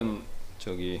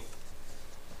저기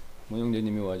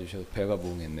문영재님이 와주셔서 배가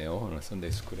부응했네요. 오늘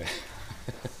선데이스쿨에.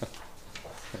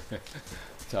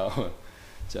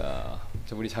 자,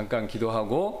 우리 잠깐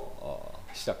기도하고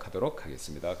시작하도록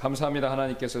하겠습니다. 감사합니다.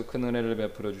 하나님께서 큰 은혜를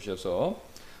베풀어 주셔서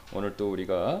오늘 또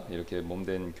우리가 이렇게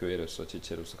몸된 교회로서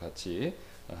지체로서 같이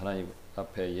하나님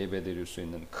앞에 예배드릴 수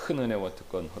있는 큰 은혜와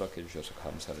특권 허락해 주셔서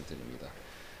감사를 드립니다.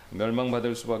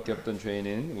 멸망받을 수밖에 없던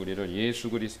죄인인 우리를 예수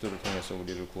그리스도를 통해서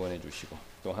우리를 구원해 주시고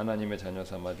또 하나님의 자녀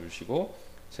삼아 주시고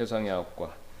세상의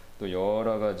악과 또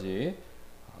여러 가지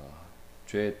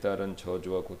죄에 따른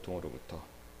저주와 고통으로부터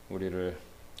우리를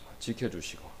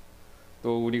지켜주시고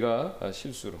또 우리가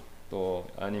실수로 또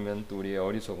아니면 또 우리의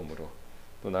어리석음으로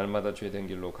또 날마다 죄된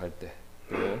길로 갈 때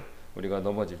또 우리가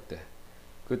넘어질 때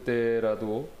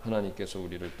그때라도 하나님께서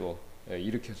우리를 또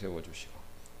일으켜 세워주시고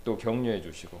또 격려해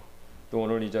주시고 또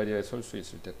오늘 이 자리에 설 수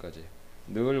있을 때까지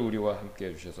늘 우리와 함께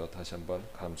해주셔서 다시 한번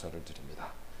감사를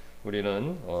드립니다.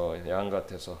 우리는 양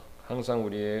같아서 항상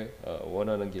우리의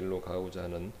원하는 길로 가고자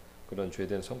하는 그런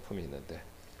죄된 성품이 있는데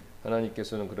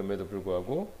하나님께서는 그럼에도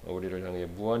불구하고 우리를 향해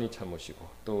무한히 참으시고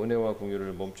또 은혜와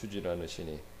긍휼을 멈추지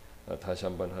않으시니 다시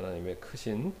한번 하나님의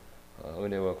크신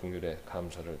은혜와 긍휼에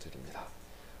감사를 드립니다.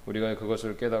 우리가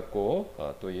그것을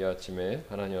깨닫고 또 이 아침에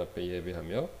하나님 앞에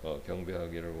예배하며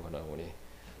경배하기를 원하오니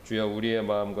주여 우리의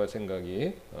마음과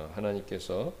생각이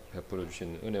하나님께서 베풀어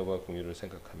주신 은혜와 긍휼을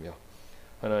생각하며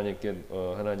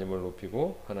하나님을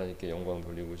높이고 하나님께 영광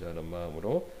돌리고자 하는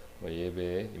마음으로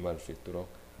예배에 임할 수 있도록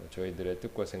저희들의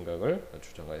뜻과 생각을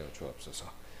주장하여 주옵소서.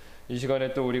 이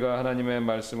시간에 또 우리가 하나님의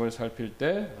말씀을 살필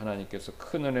때 하나님께서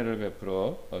큰 은혜를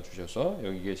베풀어 주셔서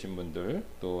여기 계신 분들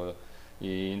또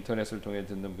이 인터넷을 통해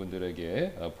듣는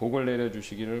분들에게 복을 내려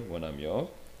주시기를 원하며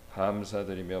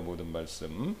감사드리며 모든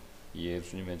말씀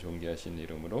예수님의 존귀하신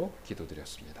이름으로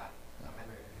기도드렸습니다. 아멘.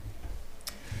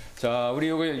 자, 우리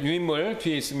여기 유인물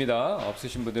뒤에 있습니다.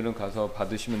 없으신 분들은 가서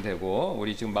받으시면 되고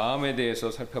우리 지금 마음에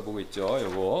대해서 살펴보고 있죠.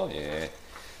 요거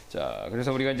자,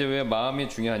 그래서 우리가 이제 왜 마음이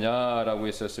중요하냐라고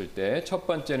했었을 때 첫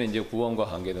번째는 이제 구원과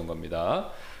관계된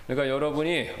겁니다. 그러니까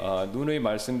여러분이 누누이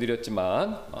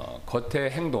말씀드렸지만 겉의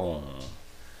행동,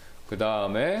 그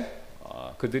다음에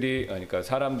그러니까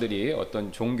사람들이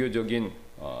어떤 종교적인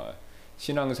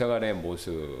신앙생활의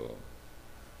모습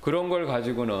그런 걸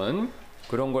가지고는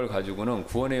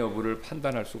구원의 여부를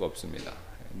판단할 수가 없습니다.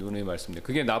 누누이 말씀드려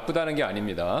그게 나쁘다는 게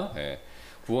아닙니다.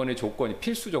 구원의 조건이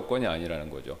필수 조건이 아니라는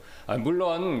거죠.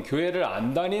 물론 교회를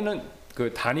안 다니는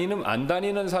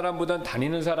사람보다는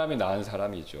다니는 사람이 나은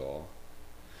사람이죠.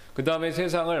 그 다음에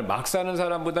세상을 막 사는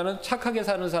사람보다는 착하게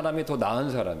사는 사람이 더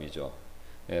나은 사람이죠.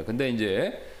 근데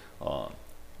이제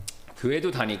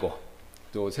교회도 다니고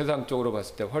또 세상적으로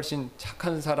봤을 때 훨씬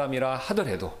착한 사람이라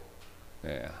하더라도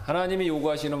하나님이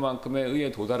요구하시는 만큼의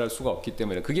의에 도달할 수가 없기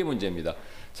때문에 그게 문제입니다.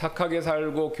 착하게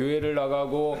살고 교회를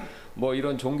나가고 뭐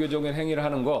이런 종교적인 행위를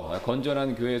하는 거,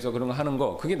 건전한 교회에서 그런 거 하는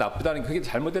거, 그게 나쁘다는, 그게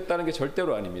잘못됐다는 게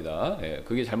절대로 아닙니다.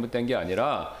 그게 잘못된 게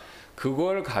아니라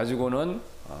그걸 가지고는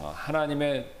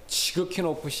하나님의 지극히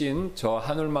높으신 저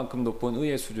하늘만큼 높은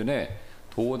의의 수준에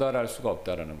도달할 수가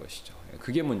없다라는 것이죠.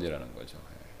 그게 문제라는 거죠.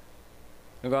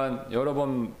 그러니까 여러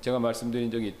번 제가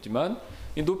말씀드린 적이 있지만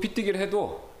높이뛰기를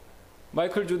해도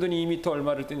마이클 조던이 2m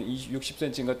얼마를 뛴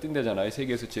 60cm인가 뛴대잖아요.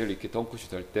 세계에서 제일 이렇게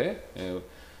덩크슛 할 때.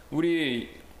 우리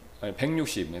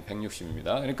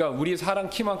 160입니다. 그러니까 우리 사람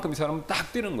키만큼 이 사람은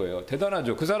딱 뛰는 거예요.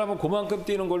 대단하죠. 그 사람은 그만큼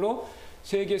뛰는 걸로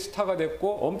세계 스타가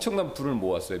됐고 엄청난 부를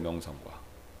모았어요. 명성과.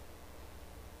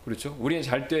 그렇죠? 우리는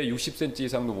잘 때 60cm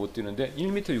이상도 못 뛰는데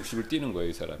 1m 60을 뛰는 거예요.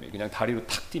 이 사람이. 그냥 다리로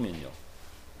탁 뛰면요.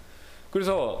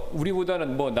 그래서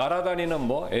우리보다는 뭐 날아다니는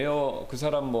뭐 에어 그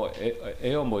사람 뭐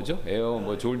에어 뭐죠? 에어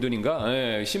뭐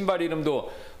졸든인가? 신발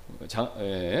이름도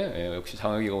역시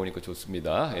장학이가 오니까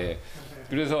좋습니다.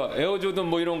 그래서 에어 조든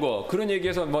뭐 이런 거 그런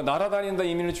얘기해서 뭐 날아다닌다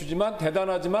의미를 주지만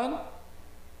대단하지만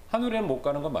하늘에는 못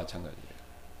가는 건 마찬가지예요.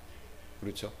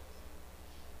 그렇죠?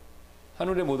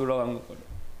 하늘에 못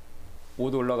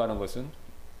올라가는 것은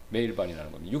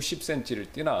매일반이라는 겁니다.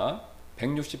 60cm를 뛰나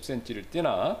 160cm를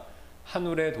뛰나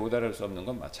하늘에 도달할 수 없는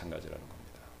건 마찬가지라는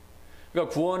겁니다.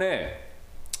 그러니까 구원에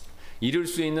이룰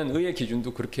수 있는 의의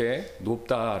기준도 그렇게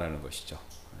높다라는 것이죠.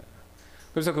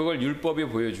 그래서 그걸 율법이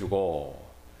보여주고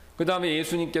그 다음에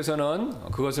예수님께서는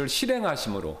그것을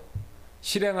실행하심으로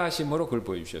그걸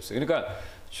보여주셨어요. 그러니까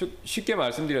쉽게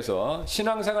말씀드려서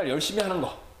신앙생활 열심히 하는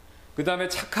거, 그 다음에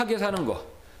착하게 사는 거,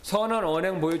 선한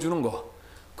언행 보여주는 거,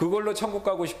 그걸로 천국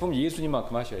가고 싶으면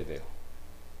예수님만큼 하셔야 돼요.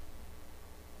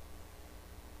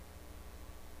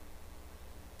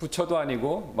 부처도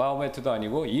아니고 마호메트도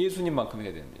아니고 예수님만큼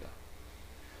해야 됩니다.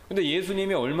 근데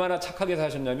예수님이 얼마나 착하게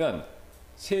사셨냐면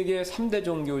세계 3대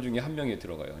종교 중에 한 명이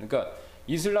들어가요. 그러니까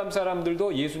이슬람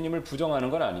사람들도 예수님을 부정하는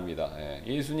건 아닙니다.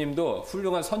 예수님도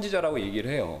훌륭한 선지자라고 얘기를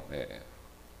해요.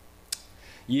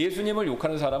 예수님을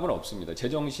욕하는 사람은 없습니다.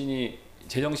 제정신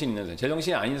있는 사람,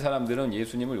 제정신이 아닌 사람들은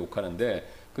예수님을 욕하는데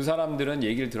그 사람들은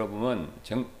얘기를 들어보면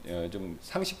좀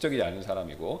상식적이지 않은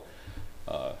사람이고,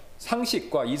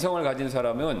 상식과 이성을 가진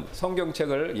사람은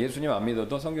성경책을, 예수님 안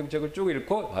믿어도 성경책을 쭉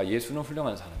읽고 예수는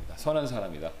훌륭한 사람이다, 선한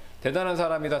사람이다, 대단한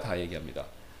사람이다 다 얘기합니다.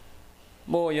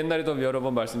 뭐 옛날에도 여러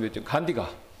번 말씀드렸죠. 간디가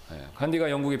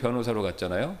영국에 변호사로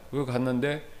갔잖아요. 그거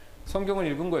갔는데 성경을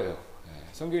읽은 거예요.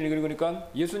 성경을 읽으니까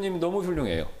예수님이 너무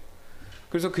훌륭해요.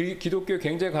 그래서 그 기독교에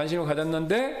굉장히 관심을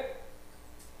가졌는데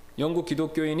영국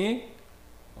기독교인이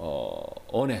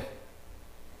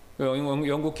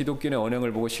영국 기독교인의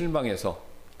언행을 보고 실망해서,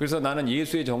 그래서 나는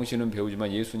예수의 정신은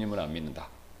배우지만 예수님은 안 믿는다.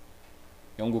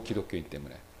 영국 기독교인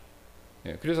때문에.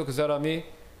 그래서 그 사람이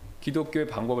기독교의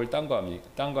방법을 딴 거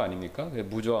아닙니까?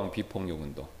 무저항 비폭력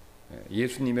운동.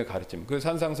 예수님의 가르침. 그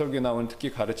산상설교에 나오는 특히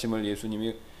가르침을,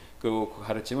 예수님이 그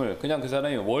가르침을 그냥 그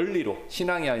사람이 원리로,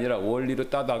 신앙이 아니라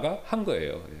원리로 따다가 한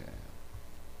거예요.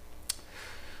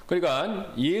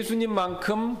 그러니까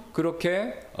예수님만큼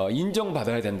그렇게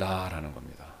인정받아야 된다라는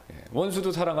겁니다.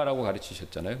 원수도 사랑하라고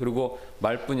가르치셨잖아요. 그리고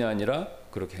말뿐이 아니라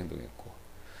그렇게 행동했고.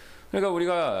 그러니까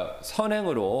우리가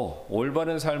선행으로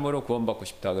올바른 삶으로 구원받고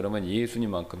싶다 그러면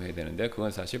예수님만큼 해야 되는데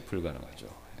그건 사실 불가능하죠.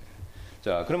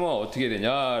 자, 그러면 어떻게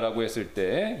되냐라고 했을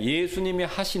때 예수님이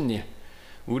하신 일,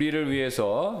 우리를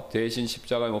위해서 대신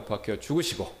십자가에 못 박혀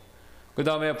죽으시고 그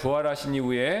다음에 부활하신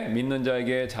이후에 믿는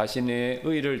자에게 자신의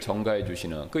의를 전가해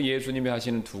주시는 그 예수님이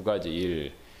하시는 두 가지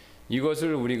일,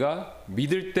 이것을 우리가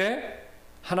믿을 때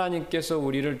하나님께서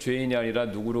우리를 죄인이 아니라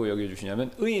누구로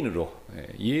여겨주시냐면 의인으로,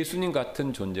 예수님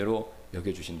같은 존재로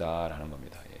여겨주신다라는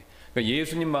겁니다. 그러니까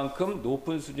예수님만큼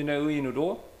높은 수준의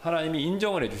의인으로 하나님이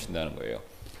인정을 해주신다는 거예요.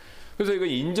 그래서 이거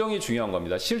인정이 중요한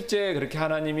겁니다. 실제 그렇게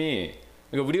하나님이,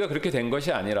 그러니까 우리가 그렇게 된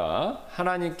것이 아니라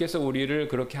하나님께서 우리를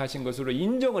그렇게 하신 것으로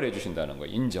인정을 해주신다는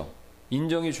거예요.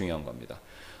 인정이 중요한 겁니다.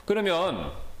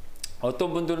 그러면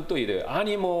어떤 분들은 또 이래요.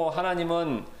 아니 뭐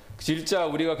하나님은 진짜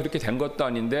우리가 그렇게 된 것도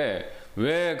아닌데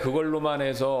왜 그걸로만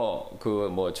해서 그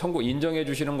뭐 천국 인정해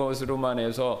주시는 것으로만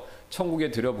해서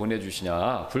천국에 들여보내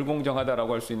주시냐,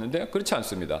 불공정하다라고 할 수 있는데 그렇지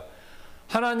않습니다.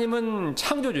 하나님은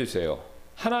창조주세요.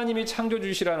 하나님이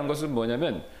창조주시라는 것은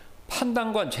뭐냐면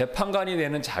판단관, 재판관이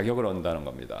되는 자격을 얻는다는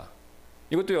겁니다.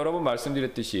 이것도 여러 번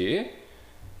말씀드렸듯이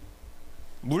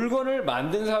물건을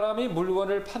만든 사람이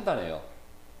물건을 판단해요.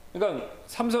 그러니까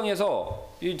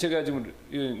삼성에서 제가 지금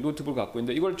노트북을 갖고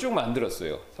있는데 이걸 쭉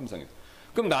만들었어요. 삼성에서.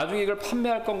 그럼 나중에 이걸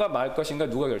판매할 건가 말 것인가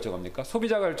누가 결정합니까?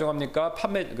 소비자가 결정합니까?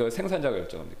 생산자가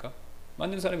결정합니까?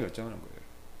 만든 사람이 결정하는 거예요.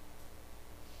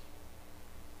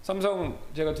 삼성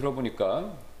제가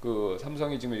들어보니까 그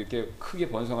삼성이 지금 이렇게 크게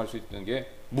번성할 수 있는 게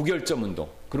무결점 운동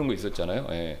그런 거 있었잖아요.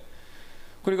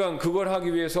 그러니까 그걸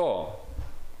하기 위해서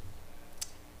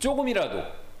조금이라도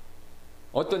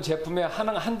어떤 제품에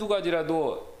한두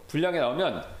가지라도 불량이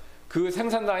나오면 그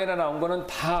생산 라인에 나온 거는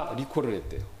다 리콜을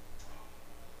했대요.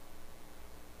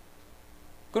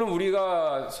 그럼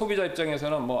우리가 소비자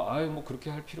입장에서는 뭐 그렇게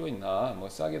할 필요 있나? 뭐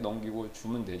싸게 넘기고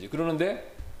주면 되지.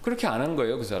 그러는데 그렇게 안 한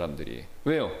거예요, 그 사람들이.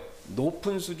 왜요?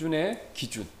 높은 수준의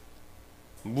기준.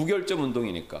 무결점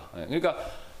운동이니까. 그러니까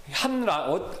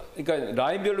그러니까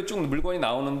라인별로 쭉 물건이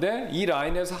나오는데 이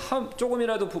라인에서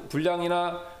조금이라도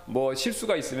불량이나 뭐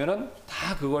실수가 있으면은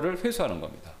다 그거를 회수하는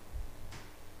겁니다.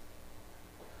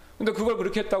 근데 그걸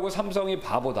그렇게 했다고 삼성이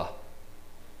바보다,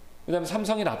 그다음에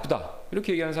삼성이 나쁘다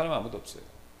이렇게 얘기하는 사람은 아무도 없어요.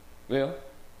 왜요?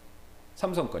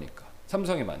 삼성 거니까.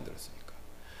 삼성이 만들었으니까.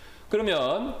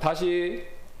 그러면 다시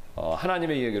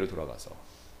하나님의 얘기로 돌아가서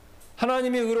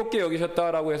하나님이 의롭게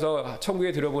여기셨다라고 해서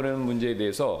천국에 들여보내는 문제에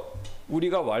대해서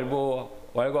우리가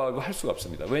왈가왈부할 수가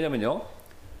없습니다. 왜냐면요,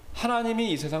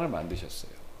 하나님이 이 세상을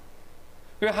만드셨어요.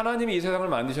 하나님이 이 세상을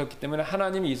만드셨기 때문에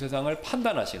하나님이 이 세상을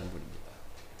판단하시는 분입니다.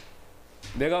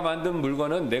 내가 만든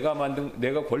물건은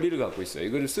내가 권리를 갖고 있어요.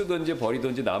 이걸 쓰든지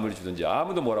버리든지 남을 주든지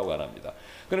아무도 뭐라고 안 합니다.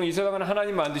 그럼 이 세상은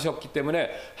하나님 만드셨기 때문에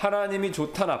하나님이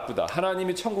좋다 나쁘다,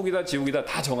 하나님이 천국이다 지옥이다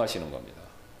다 정하시는 겁니다.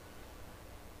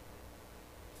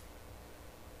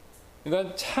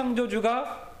 그러니까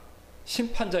창조주가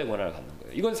심판자의 권한을 갖는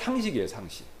거예요. 이건 상식이에요,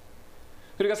 상식.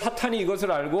 그러니까 사탄이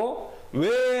이것을 알고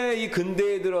왜 이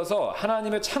근대에 들어서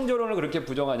하나님의 창조론을 그렇게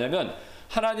부정하냐면,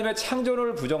 하나님의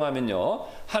창조론을 부정하면요,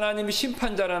 하나님이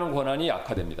심판자라는 권한이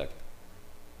약화됩니다.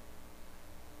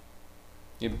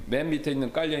 맨 밑에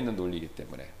깔려있는 논리이기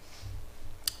때문에.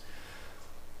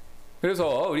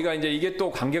 그래서 우리가 이제 이게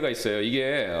또 관계가 있어요.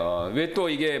 이게 왜 또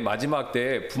이게 마지막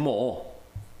때 부모,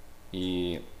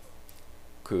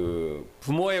 그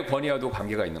부모의 권위와도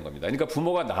관계가 있는 겁니다. 그러니까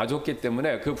부모가 낳아줬기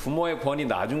때문에 그 부모의 권위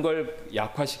낳아준 걸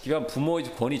약화시키면 부모의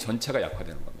권위 전체가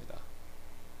약화되는 겁니다.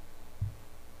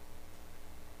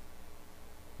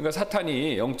 그러니까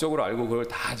사탄이 영적으로 알고 그걸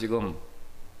다 지금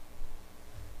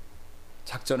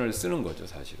작전을 쓰는 거죠,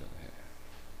 사실은.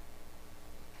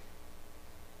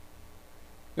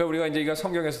 그러니까 우리가 이제 이거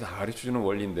성경에서 다 가르쳐주는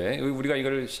원리인데 우리가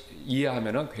이걸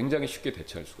이해하면은 굉장히 쉽게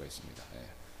대처할 수가 있습니다.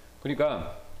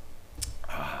 그러니까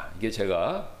이게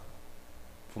제가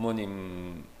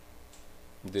부모님들에게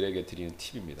드리는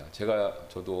팁입니다.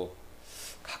 저도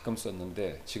가끔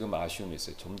썼는데 지금 아쉬움이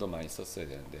있어요. 좀 더 많이 썼어야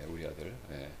되는데 우리 아들.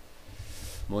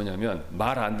 뭐냐면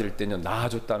말 안 들을 때는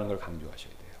낳아줬다는 걸 강조하셔야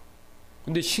돼요.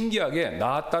 근데 신기하게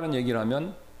낳았다는 얘기를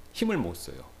하면 힘을 못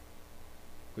써요.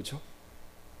 그렇죠?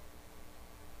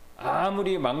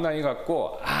 아무리 망나니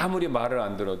같고 아무리 말을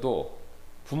안 들어도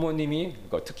부모님이,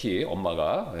 그러니까 특히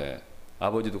엄마가,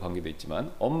 아버지도 관계돼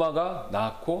있지만 엄마가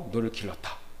낳고 너를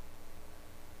길렀다,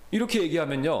 이렇게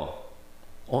얘기하면요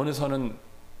어느 선은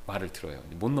말을 들어요.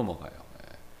 못 넘어가요.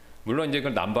 물론 이제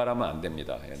그걸 남발하면 안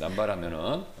됩니다.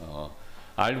 남발하면은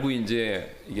알고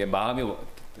이제 이게 마음이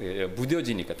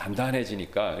무뎌지니까,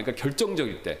 단단해지니까, 그러니까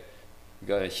결정적일 때,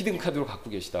 그러니까 히든 카드로 갖고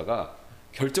계시다가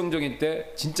결정적인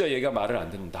때 진짜 얘가 말을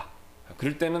안 듣는다,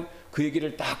 그럴 때는 그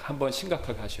얘기를 딱 한번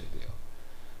심각하게 하셔야 돼요.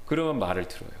 그러면 말을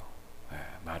들어요.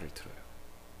 말을 들어요.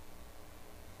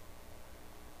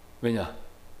 왜냐?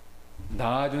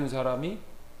 낳아준 사람이,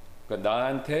 그러니까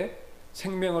나한테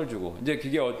생명을 주고, 이제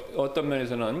그게 어떤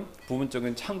면에서는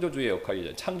부분적인 창조주의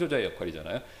역할이잖아요. 창조자의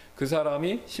역할이잖아요. 그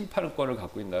사람이 심판권을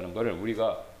갖고 있다는 것을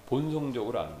우리가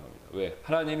본성적으로 아는 겁니다. 왜?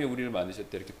 하나님이 우리를 만드실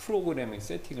때 이렇게 프로그래밍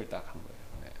세팅을 딱 한 거예요.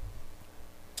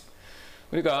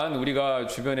 그러니까 우리가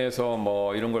주변에서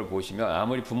뭐 이런 걸 보시면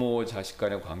아무리 부모 자식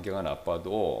간의 관계가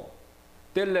나빠도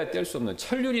뗄 수 없는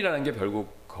천륜이라는 게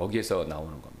결국 거기에서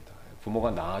나오는 겁니다.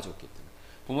 부모가 낳아줬기 때문에.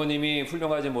 부모님이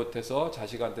훌륭하지 못해서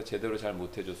자식한테 제대로 잘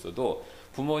못해줬어도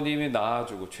부모님이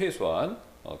낳아주고 최소한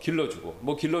길러주고,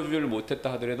 뭐 길러주지를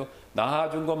못했다 하더라도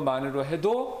낳아준 것만으로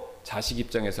해도 자식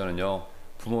입장에서는요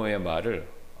부모의 말을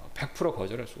 100%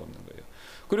 거절할 수가 없는 거예요.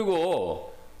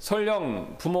 그리고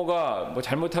설령 부모가 뭐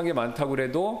잘못한 게 많다고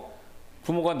그래도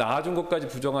부모가 낳아준 것까지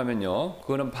부정하면요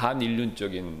그거는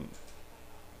반인륜적인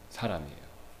사람이에요.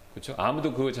 그렇죠?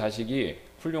 아무도 그 자식이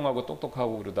훌륭하고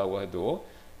똑똑하고 그러다고 해도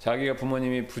자기가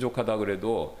부모님이 부족하다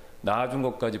그래도 낳아준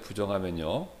것까지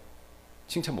부정하면요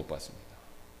칭찬 못 받습니다.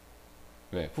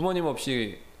 왜? 부모님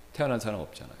없이 태어난 사람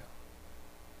없잖아요.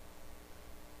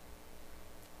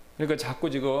 그러니까 자꾸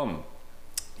지금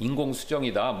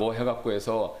인공수정이다 뭐 해갖고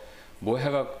해서 뭐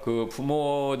해갖고 그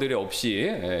부모들이 없이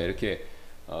이렇게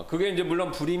그게 이제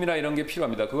물론 불임이나 이런 게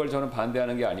필요합니다. 그걸 저는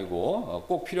반대하는 게 아니고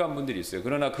꼭 필요한 분들이 있어요.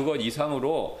 그러나 그것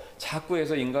이상으로 자꾸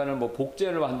해서 인간을 뭐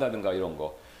복제를 한다든가 이런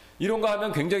거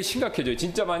하면 굉장히 심각해져요.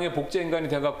 진짜 만약에 복제 인간이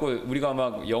돼갖고 우리가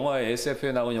막 영화에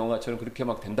SF에 나온 영화처럼 그렇게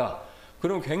막 된다,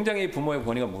 그러면 굉장히 부모의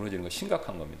권위가 무너지는 거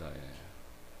심각한 겁니다.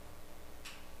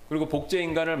 그리고 복제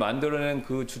인간을 만들어낸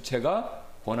그 주체가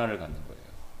권한을 갖는 거예요.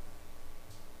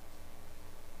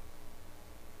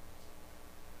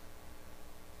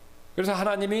 그래서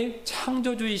하나님이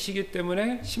창조주이시기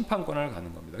때문에 심판 권한을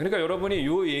갖는 겁니다. 그러니까 여러분이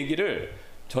이 얘기를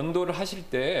전도를 하실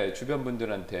때, 주변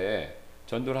분들한테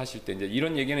전도를 하실 때, 이제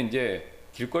이런 얘기는 이제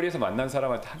길거리에서 만난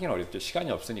사람한테 하기는 어렵죠.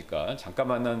 시간이 없으니까. 잠깐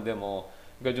만났는데 뭐,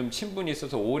 그러니까 좀 친분이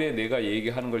있어서 오래 내가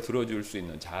얘기하는 걸 들어줄 수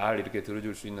있는, 잘 이렇게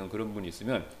들어줄 수 있는 그런 분이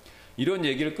있으면 이런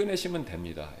얘기를 꺼내시면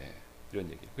됩니다.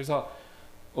 이런 얘기. 그래서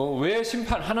왜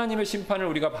하나님의 심판을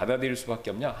우리가 받아들일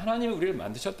수밖에 없냐? 하나님이 우리를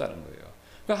만드셨다는 거예요.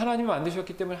 그러니까 하나님이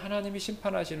만드셨기 때문에 하나님이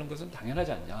심판하시는 것은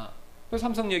당연하지 않냐?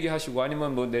 삼성 얘기하시고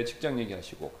아니면 뭐 내 직장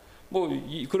얘기하시고 뭐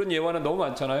그런 예화는 너무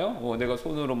많잖아요. 내가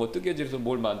손으로 뭐 뜨개질해서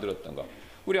뭘 만들었던가.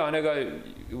 우리 아내가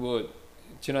뭐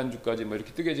지난주까지 뭐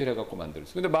이렇게 뜨개질 해갖고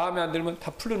만들었어. 근데 마음에 안 들면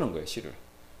다 풀르는 거예요, 실을.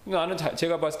 나는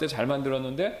제가 봤을 때 잘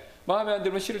만들었는데 마음에 안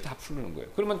들면 실을 다 풀르는 거예요.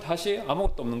 그러면 다시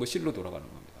아무것도 없는 거 실로 돌아가는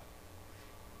겁니다.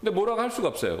 근데 뭐라고 할 수가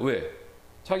없어요. 왜?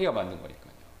 자기가 만든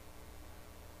거니까요.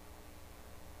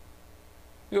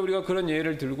 그러니까 우리가 그런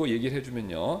예를 들고 얘기를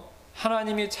해주면요,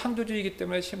 하나님이 창조주이기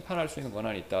때문에 심판할 수 있는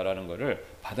권한이 있다라는 것을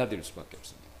받아들일 수밖에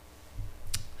없습니다.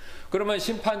 그러면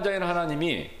심판자인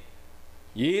하나님이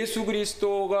예수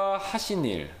그리스도가 하신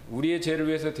일, 우리의 죄를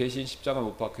위해서 대신 십자가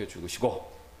못 박혀 죽으시고,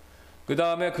 그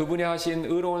다음에 그분이 하신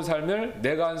의로운 삶을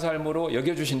내가 한 삶으로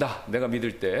여겨주신다. 내가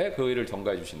믿을 때 그 의를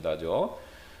전가해 주신다죠.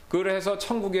 그걸 해서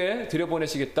천국에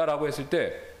들여보내시겠다라고 했을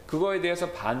때 그거에 대해서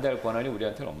반대할 권한이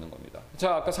우리한테는 없는 겁니다.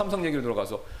 자, 아까 삼성 얘기로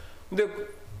들어가서 근데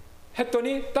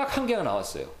했더니 딱 한 개가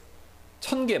나왔어요.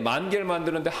 1000개, 10,000개를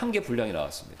만드는데 1개 분량이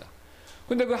나왔습니다.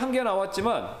 근데 그 1개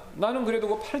나왔지만 나는 그래도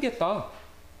그거 팔겠다.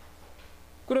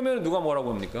 그러면 누가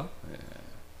뭐라고 합니까? 예.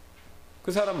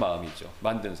 그 사람 마음이죠.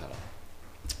 만든 사람.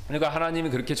 그러니까 하나님이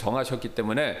그렇게 정하셨기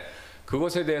때문에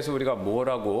그것에 대해서 우리가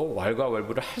뭐라고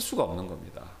왈가왈부를 할 수가 없는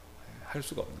겁니다. 할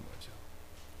수가 없는 거죠.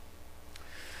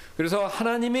 그래서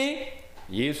하나님이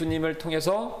예수님을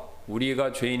통해서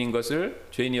우리가 죄인인 것을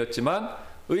죄인이었지만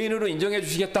의인으로 인정해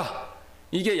주시겠다.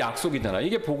 이게 약속이잖아.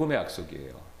 이게 복음의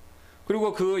약속이에요.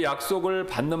 그리고 그 약속을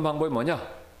받는 방법이 뭐냐?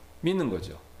 믿는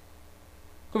거죠.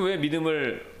 그럼 왜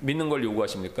믿는 걸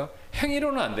요구하십니까?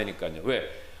 행위로는 안 되니까요. 왜?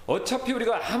 어차피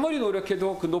우리가 아무리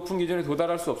노력해도 그 높은 기준에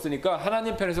도달할 수 없으니까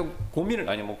하나님 편에서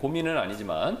고민은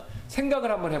아니지만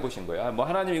생각을 한번 해보신 거예요. 뭐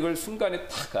하나님 이걸 순간에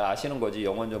탁 아시는 거지,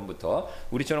 영원전부터.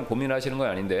 우리처럼 고민하시는 건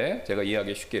아닌데 제가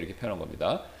이해하기 쉽게 이렇게 표현한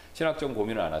겁니다. 신학적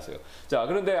고민을 안 하세요. 자,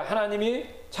 그런데 하나님이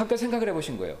잠깐 생각을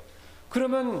해보신 거예요.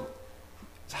 그러면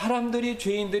사람들이,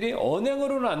 죄인들이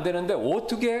언행으로는 안 되는데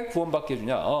어떻게 구원받게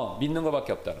해주냐? 믿는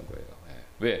것밖에 없다는 거예요.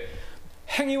 왜?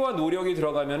 행위와 노력이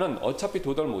들어가면은 어차피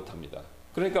도달 못합니다.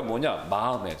 그러니까 뭐냐?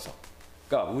 마음에서.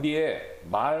 그러니까 우리의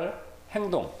말,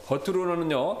 행동,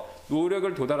 겉으로는요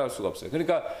노력을 도달할 수가 없어요.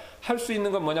 그러니까 할 수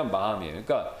있는 건 뭐냐? 마음이에요.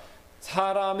 그러니까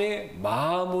사람이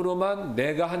마음으로만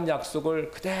내가 한 약속을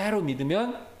그대로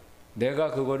믿으면 내가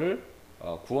그거를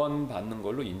구원받는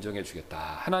걸로 인정해 주겠다.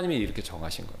 하나님이 이렇게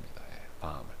정하신 겁니다.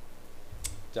 마음을.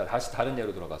 자, 다시 다른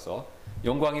예로 들어가서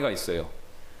영광이가 있어요.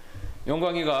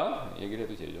 영광이가 얘기를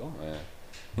해도 되죠.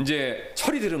 이제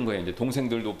철이 들은 거예요. 이제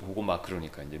동생들도 보고 막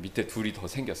그러니까 이제 밑에 둘이 더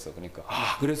생겼어. 그러니까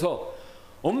그래서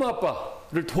엄마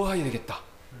아빠를 도와야 되겠다.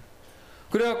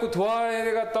 그래갖고 도와야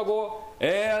되겠다고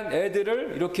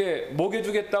애들을 이렇게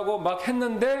먹여주겠다고 막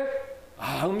했는데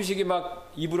음식이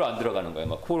막 입으로 안 들어가는 거예요.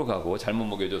 막 코로 가고 잘못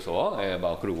먹여줘서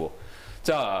막 그러고.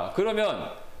 자,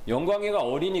 그러면 영광이가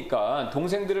어리니까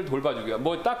동생들을 돌봐주기가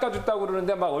뭐 닦아줬다고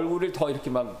그러는데 막 얼굴을 더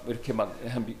이렇게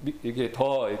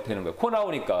더 되는 거예요. 코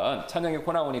나오니까, 찬양에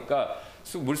코 나오니까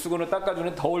물수건을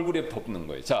닦아주는 더 얼굴에 덮는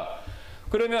거예요. 자,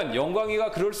 그러면 영광이가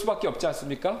그럴 수밖에 없지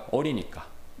않습니까? 어리니까.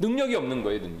 능력이 없는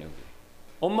거예요, 능력이.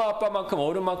 엄마 아빠만큼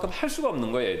어른만큼 할 수가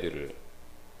없는 거예요, 애들을.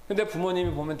 근데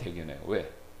부모님이 보면 대견해요.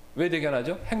 왜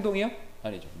대견하죠? 행동이요?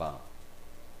 아니죠.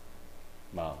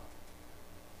 마음.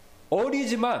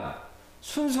 어리지만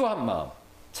순수한 마음,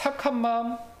 착한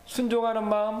마음, 순종하는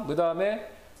마음, 그 다음에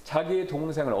자기의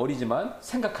동생을 어리지만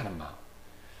생각하는 마음.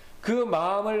 그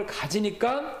마음을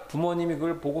가지니까 부모님이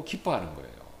그걸 보고 기뻐하는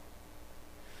거예요.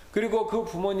 그리고 그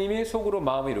부모님이 속으로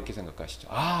마음을 이렇게 생각하시죠.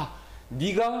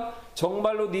 네가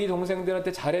정말로 네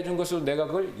동생들한테 잘해준 것으로 내가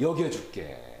그걸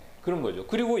여겨줄게. 그런 거죠.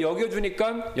 그리고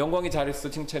여겨주니까 영광이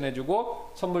잘했어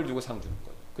칭찬해주고 선물 주고 상 주는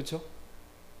거죠. 그렇죠?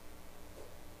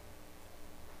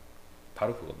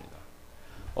 바로 그겁니다.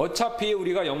 어차피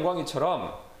우리가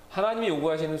영광이처럼 하나님이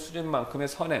요구하시는 수준만큼의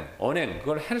선행, 언행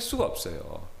그걸 할 수가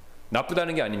없어요.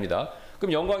 나쁘다는 게 아닙니다.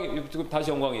 그럼 영광이, 지금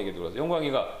다시 영광이 얘기 들어서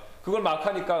영광이가 그걸 막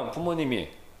하니까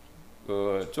부모님이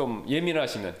좀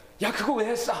예민하시면 야 그거 왜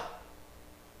했어?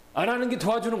 안 하는 게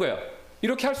도와주는 거야.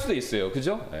 이렇게 할 수도 있어요.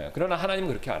 그죠? 그러나 하나님은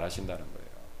그렇게 안 하신다는 거예요.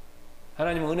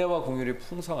 하나님은 은혜와 공율이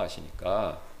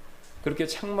풍성하시니까 그렇게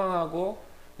책망하고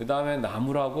그 다음에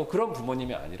나무라고 그런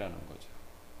부모님이 아니라는 거죠.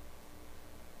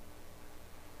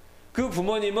 그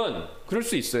부모님은 그럴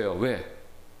수 있어요. 왜?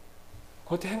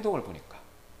 겉에 행동을 보니까.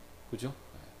 그죠?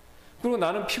 그리고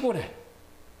나는 피곤해.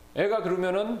 애가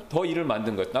그러면은 더 일을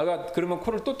만든 것. 나가 그러면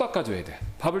코를 또 닦아줘야 돼.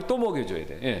 밥을 또 먹여줘야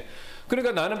돼.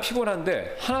 그러니까 나는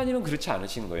피곤한데 하나님은 그렇지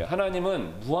않으신 거예요.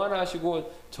 하나님은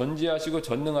무한하시고 전지하시고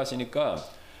전능하시니까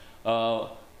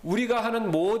우리가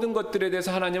하는 모든 것들에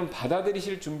대해서 하나님은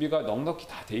받아들이실 준비가 넉넉히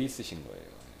다 돼 있으신 거예요.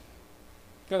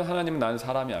 그러니까 하나님은 나는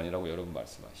사람이 아니라고 여러분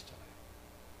말씀하시잖아요.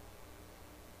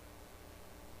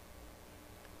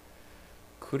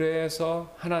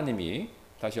 그래서 하나님이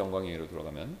다시 영광이로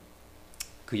돌아가면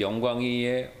그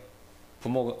영광이의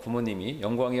부모님이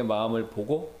영광이의 마음을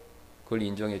보고 그걸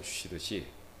인정해 주시듯이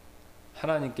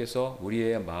하나님께서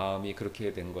우리의 마음이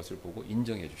그렇게 된 것을 보고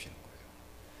인정해 주시는 거예요.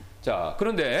 자,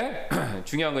 그런데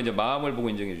중요한 건 이제 마음을 보고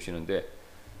인정해 주시는데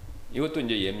이것도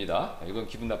이제 예입니다. 이건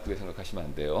기분 나쁘게 생각하시면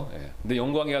안 돼요. 근데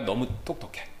영광이가 너무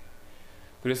똑똑해.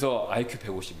 그래서 IQ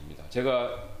 150입니다.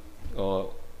 제가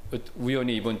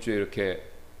우연히 이번 주에 이렇게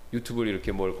유튜브를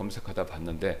이렇게 뭘 검색하다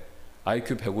봤는데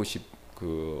IQ 150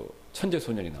 그 천재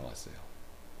소년이 나왔어요.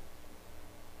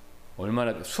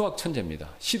 얼마나 수학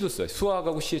천재입니다. 시도 써요.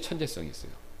 수학하고 시의 천재성이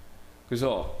있어요.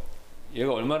 그래서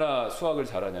얘가 얼마나 수학을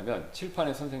잘하냐면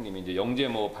칠판에 선생님이 이제 영재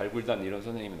뭐 발굴단 이런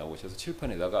선생님이 나오셔서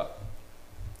칠판에다가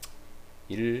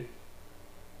 1,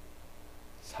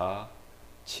 4,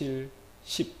 7,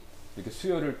 10 이렇게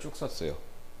수열을 쭉 썼어요.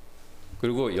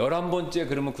 그리고 11번째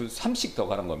그러면 그 3씩 더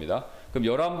가는 겁니다. 그럼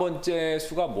 11번째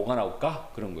수가 뭐가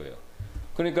나올까? 그런 거예요.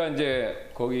 그러니까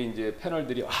이제 거기 이제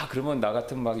패널들이 그러면 나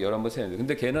같으면 막 11번 세는데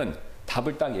근데 걔는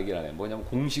답을 딱 얘기를 안 해요. 뭐냐면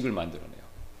공식을 만들어내요.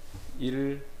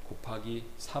 1 곱하기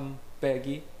 3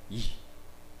 빼기 2.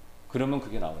 그러면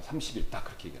그게 나와요. 31. 딱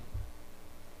그렇게 얘기하는 거예요.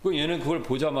 그 얘는 그걸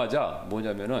보자마자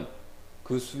뭐냐면은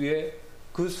그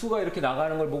수가 이렇게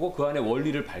나가는 걸 보고 그 안에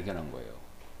원리를 발견한 거예요.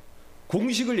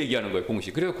 공식을 얘기하는 거예요.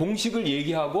 공식. 그래서 공식을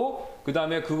얘기하고 그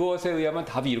다음에 그것에 의하면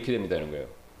답이 이렇게 됩니다. 이런 거예요.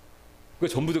 그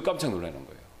전부들 깜짝 놀라는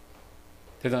거예요.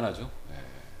 대단하죠? 네.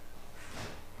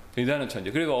 대단한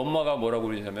천재. 그래서 엄마가 뭐라고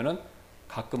그러냐면은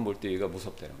가끔 볼 때 얘가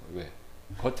무섭다는 거예요. 왜?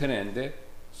 겉에는 애인데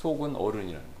속은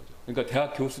어른이라는 거죠. 그러니까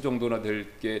대학 교수 정도나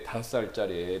될 게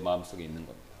 5살짜리의 마음속에 있는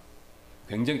겁니다.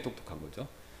 굉장히 똑똑한 거죠.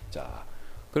 자,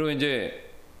 그러면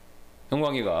이제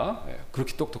영광이가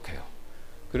그렇게 똑똑해요.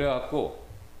 그래갖고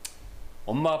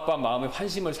엄마 아빠 마음의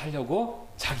환심을 살려고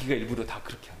자기가 일부러 다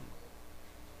그렇게 하는 거예요.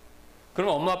 그럼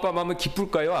엄마 아빠 마음은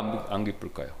기쁠까요? 안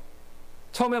기쁠까요?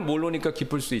 처음엔 모르니까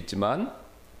기쁠 수 있지만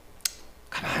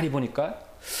가만히 보니까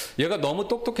얘가 너무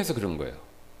똑똑해서 그런 거예요.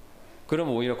 그럼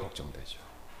오히려 걱정되죠.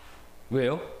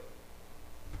 왜요?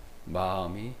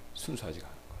 마음이 순수하지가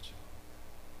않은 거죠.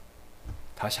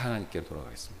 다시 하나님께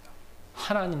돌아가겠습니다.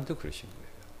 하나님도 그러신 거예요.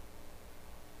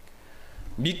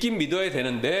 믿긴 믿어야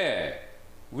되는데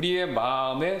우리의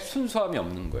마음에 순수함이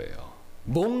없는 거예요.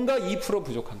 뭔가 2%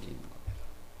 부족한 게 있는 겁니다.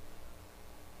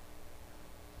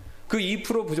 그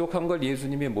 2% 부족한 걸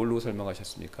예수님이 뭘로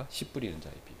설명하셨습니까? 씨 뿌리는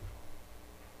자의 비유로.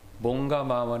 뭔가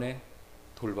마음 안에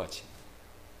돌밭이,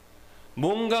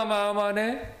 뭔가 마음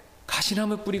안에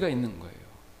가시나무 뿌리가 있는 거예요.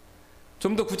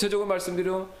 좀 더 구체적으로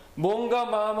말씀드리면 뭔가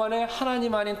마음 안에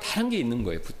하나님 아닌 다른 게 있는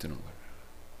거예요. 붙드는 걸.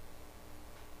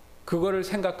 그거를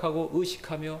생각하고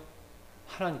의식하며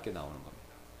하나님께 나오는 겁니다.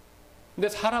 근데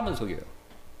사람은 속여요.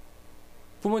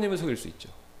 부모님은 속일 수 있죠.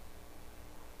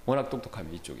 워낙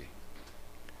똑똑하면 이쪽이.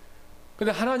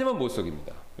 근데 하나님은 못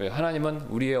속입니다. 왜? 하나님은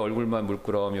우리의 얼굴만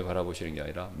물끄러미 바라보시는 게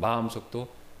아니라 마음속도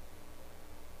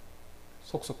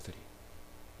속속들이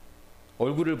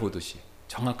얼굴을 보듯이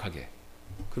정확하게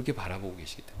그렇게 바라보고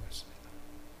계시기 때문에 그렇습니다.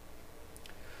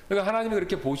 그러니까 하나님이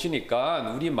그렇게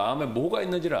보시니까 우리 마음에 뭐가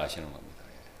있는지를 아시는 겁니다.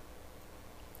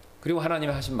 그리고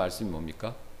하나님이 하신 말씀이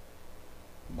뭡니까?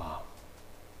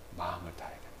 마음을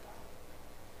다해야 된다.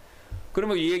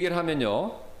 그러면 이 얘기를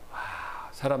하면요,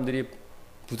 사람들이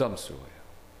부담스러워요.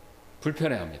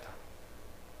 불편해합니다.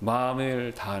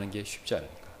 마음을 다하는 게 쉽지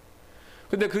않으니까.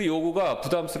 근데 그 요구가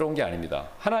부담스러운 게 아닙니다.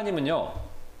 하나님은요,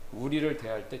 우리를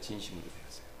대할 때 진심으로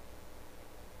대하세요.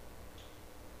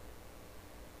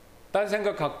 딴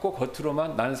생각 갖고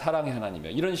겉으로만 난 사랑의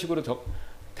하나님이야, 이런 식으로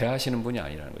대하시는 분이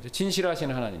아니라는 거죠.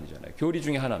 진실하신 하나님이잖아요. 교리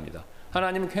중에 하나입니다.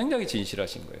 하나님은 굉장히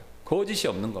진실하신 거예요. 거짓이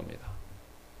없는 겁니다.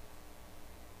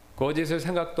 거짓을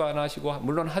생각도 안 하시고,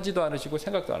 물론 하지도 않으시고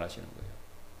생각도 안 하시는 거예요.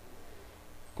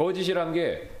 거짓이란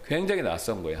게 굉장히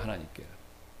낯선 거예요, 하나님께.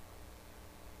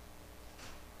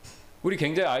 우리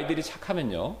굉장히 아이들이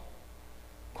착하면요,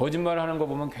 거짓말을 하는 거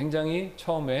보면 굉장히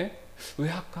처음에 왜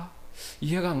할까?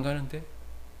 이해가 안 가는데?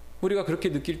 우리가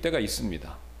그렇게 느낄 때가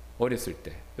있습니다. 어렸을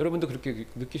때. 여러분도 그렇게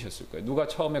느끼셨을 거예요. 누가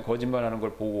처음에 거짓말하는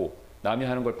걸 보고 남이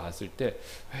하는 걸 봤을 때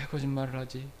왜 거짓말을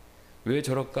하지? 왜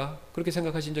저럴까? 그렇게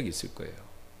생각하신 적이 있을 거예요.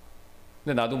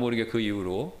 근데 나도 모르게 그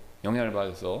이후로 영향을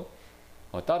받아서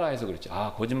따라해서 그랬지.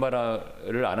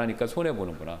 거짓말을 안 하니까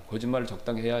손해보는구나. 거짓말을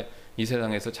적당히 해야 이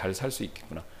세상에서 잘 살 수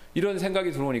있겠구나. 이런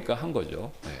생각이 들어오니까 한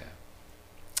거죠.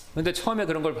 그런데 처음에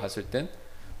그런 걸 봤을 땐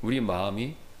우리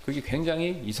마음이 그게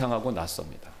굉장히 이상하고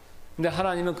낯섭니다. 근데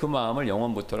하나님은 그 마음을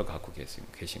영원부터 갖고 계신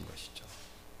것이죠.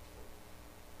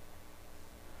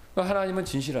 그러니까 하나님은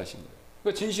진실하신 거예요.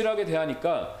 그러니까 진실하게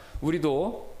대하니까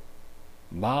우리도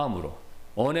마음으로,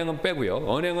 언행은 빼고요.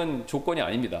 언행은 조건이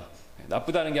아닙니다.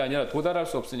 나쁘다는 게 아니라 도달할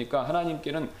수 없으니까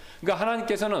하나님께는, 그러니까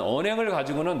하나님께서는 언행을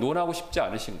가지고는 논하고 싶지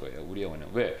않으신 거예요. 우리의 언행.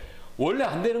 왜? 원래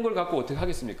안 되는 걸 갖고 어떻게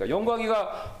하겠습니까?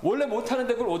 영광이가 원래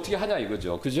못하는데 그걸 어떻게 하냐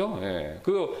이거죠. 그죠?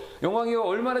 그 영광이가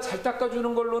얼마나 잘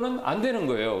닦아주는 걸로는 안 되는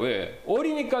거예요. 왜?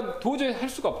 어리니까 도저히 할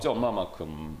수가 없죠.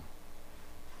 엄마만큼.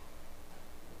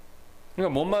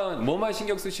 그러니까 뭐만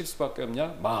신경 쓰실 수밖에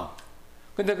없냐? 마음.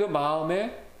 근데 그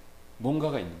마음에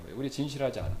뭔가가 있는 거예요. 우리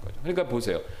진실하지 않은 거죠. 그러니까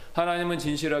보세요. 하나님은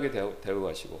진실하게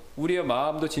대우하시고 우리의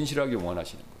마음도 진실하게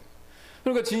원하시는 거예요.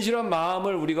 그러니까 진실한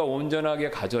마음을 우리가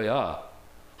온전하게 가져야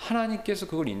하나님께서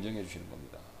그걸 인정해 주시는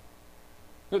겁니다.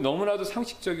 너무나도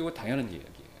상식적이고 당연한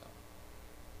이야기예요.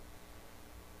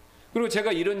 그리고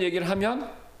제가 이런 얘기를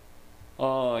하면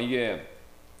이게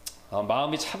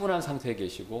마음이 차분한 상태에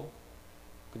계시고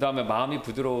그 다음에 마음이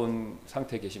부드러운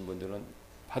상태에 계신 분들은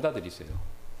받아들이세요.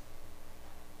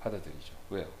 받아들이죠.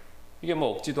 왜요? 이게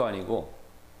뭐 억지도 아니고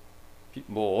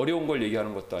뭐 어려운 걸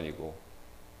얘기하는 것도 아니고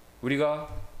우리가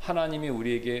하나님이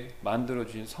우리에게 만들어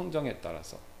주신 성정에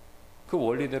따라서 그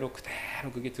원리대로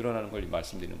그대로 그게 드러나는 걸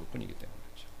말씀드리는 것뿐이기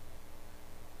때문이죠.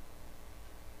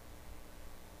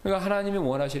 그러니까 하나님이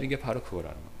원하시는 게 바로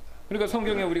그거라는 겁니다. 그러니까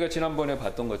성경에 우리가 지난번에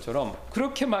봤던 것처럼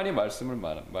그렇게 많이 말씀을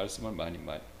많이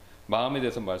마음에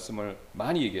대해서 말씀을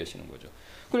많이 얘기하시는 거죠.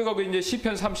 그러니까 이제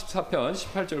시편 34편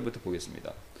 18절부터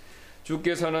보겠습니다.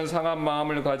 주께서는 상한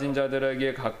마음을 가진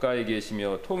자들에게 가까이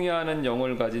계시며 통회하는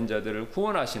영을 가진 자들을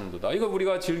구원하시는도다. 이거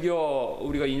우리가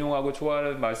우리가 인용하고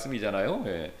좋아하는 말씀이잖아요.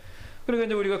 예. 그러니까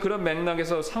이제 우리가 그런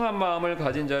맥락에서 상한 마음을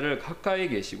가진 자를 가까이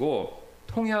계시고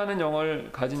통회하는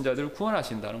영을 가진 자들을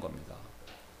구원하신다는 겁니다.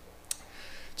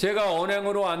 제가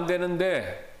언행으로 안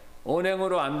되는데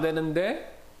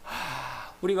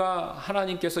우리가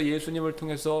하나님께서 예수님을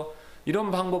통해서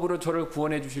이런 방법으로 저를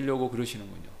구원해 주시려고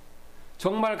그러시는군요.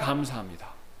 정말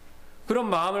감사합니다. 그런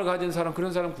마음을 가진 사람,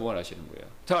 그런 사람 구원하시는 거예요.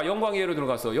 자, 영광이로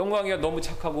들어가서 영광이가 너무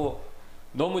착하고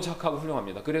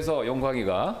훌륭합니다. 그래서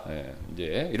영광이가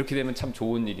이제 이렇게 되면 참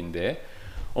좋은 일인데,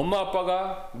 엄마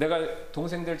아빠가 내가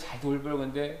동생들 잘 돌보려고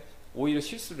했는데 오히려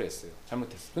실수를 했어요.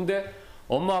 잘못했어요. 근데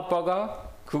엄마 아빠가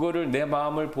그거를 내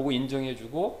마음을 보고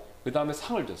인정해주고 그 다음에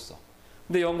상을 줬어.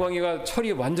 근데 영광이가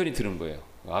철이 완전히 들은 거예요.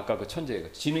 아까 그 천재가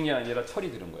지능이 아니라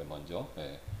철이 들은 거예요. 먼저.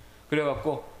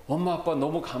 그래갖고 엄마 아빠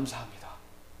너무 감사합니다.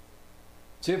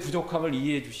 제 부족함을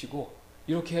이해해 주시고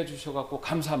이렇게 해주셔갖고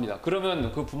감사합니다.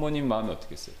 그러면 그 부모님 마음이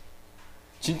어떻겠어요?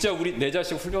 진짜 내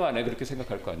자식 훌륭하네 그렇게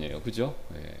생각할 거 아니에요. 그죠?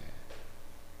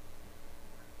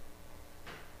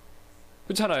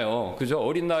 그렇잖아요. 그죠?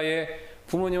 어린 나이에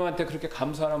부모님한테 그렇게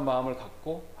감사하는 마음을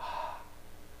갖고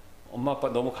엄마 아빠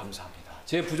너무 감사합니다.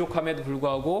 제 부족함에도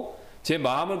불구하고 제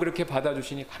마음을 그렇게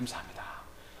받아주시니 감사합니다.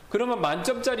 그러면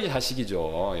만점짜리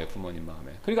자식이죠. 부모님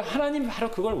마음에. 그러니까 하나님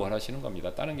바로 그걸 원하시는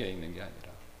겁니다. 다른 게 있는 게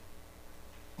아니라.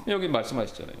 여기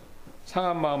말씀하시잖아요.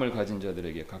 상한 마음을 가진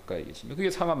자들에게 가까이 계시며, 그게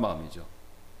상한 마음이죠.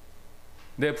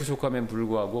 내 부족함엔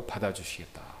불구하고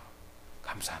받아주시겠다.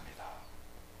 감사합니다.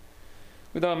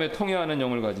 그 다음에 통회하는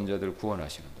영을 가진 자들을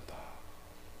구원하시는도다.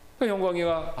 그러니까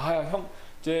영광이가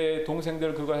제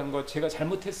동생들 그거 한 거 제가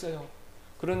잘못했어요.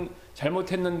 그런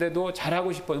잘못했는데도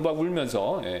잘하고 싶어. 막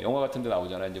울면서, 영화 같은 데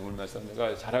나오잖아요. 이제 울면서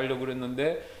내가 잘하려고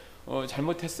그랬는데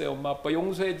잘못했어요. 엄마 아빠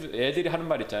애들이 하는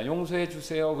말 있잖아요. 용서해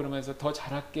주세요. 그러면서 더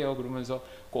잘할게요. 그러면서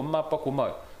엄마 아빠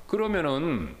고마워요.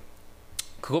 그러면은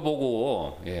그거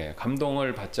보고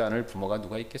감동을 받지 않을 부모가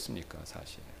누가 있겠습니까?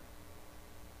 사실.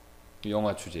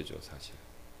 영화 주제죠, 사실.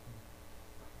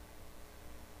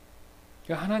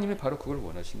 그러니까 하나님이 바로 그걸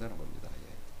원하신다는 겁니다.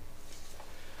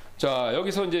 자,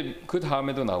 여기서 이제 그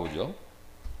다음에도 나오죠.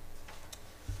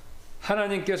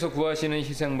 하나님께서 구하시는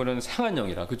희생물은 상한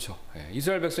영이라. 그렇죠?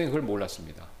 이스라엘 백성이 그걸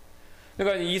몰랐습니다.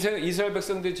 그러니까 이스라엘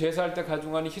백성들이 제사할 때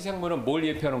가져가는 희생물은 뭘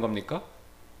예표하는 겁니까?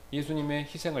 예수님의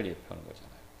희생을 예표하는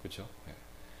거잖아요. 그렇죠?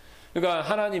 그러니까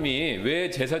하나님이 왜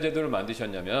제사 제도를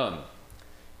만드셨냐면,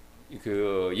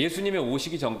 그 예수님이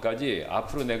오시기 전까지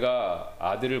앞으로 내가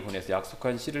아들을 보내서,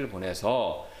 약속한 씨를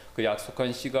보내서 그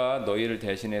약속한 씨가 너희를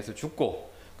대신해서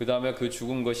죽고, 그 다음에 그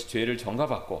죽은 것이 죄를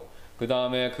전가받고, 그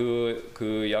다음에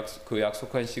그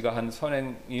약속한 씨가 한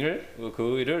선행을,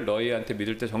 그 의를 너희한테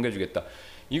믿을 때 전개주겠다.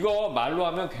 이거 말로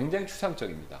하면 굉장히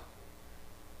추상적입니다.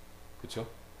 그렇죠?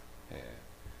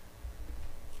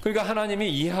 그러니까 하나님이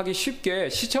이해하기 쉽게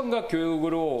시청각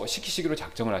교육으로 시키시기로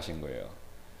작정을 하신 거예요.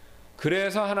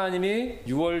 그래서 하나님이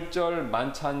유월절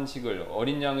만찬식을,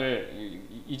 어린 양을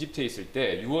이집트에 있을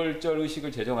때 유월절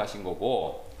의식을 제정하신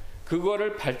거고,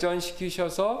 그거를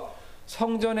발전시키셔서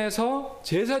성전에서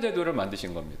제사 제도를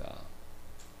만드신 겁니다.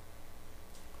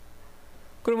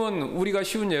 그러면 우리가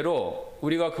쉬운 예로,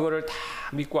 우리가 그거를 다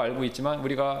믿고 알고 있지만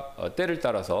우리가 때를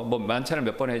따라서 뭐 만찬을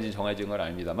몇 번 해야지 정해진 건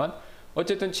아닙니다만,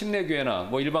 어쨌든 침례교회나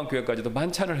뭐 일반 교회까지도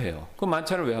만찬을 해요. 그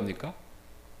만찬을 왜 합니까?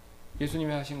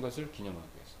 예수님이 하신 것을 기념하기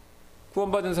위해서.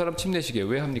 구원받은 사람 침례식에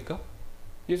왜 합니까?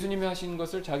 예수님이 하신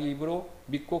것을 자기 입으로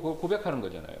믿고 그걸 고백하는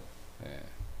거잖아요.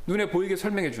 눈에 보이게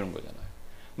설명해 주는 거잖아요.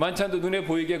 만찬도 눈에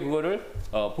보이게 그거를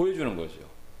보여주는 거죠.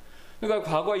 그러니까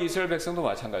과거 이스라엘 백성도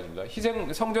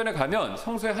마찬가지입니다. 성전에 가면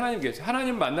성소에 하나님 계세요.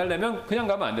 하나님 만나려면 그냥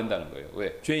가면 안 된다는 거예요.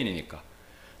 왜? 죄인이니까.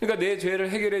 그러니까 내 죄를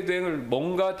해결해 될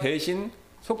뭔가 대신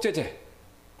속죄제,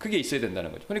 그게 있어야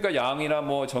된다는 거죠. 그러니까 양이나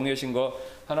뭐 정해진 거,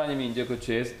 하나님이 이제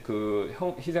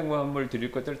희생물을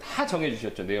드릴 것들을 다 정해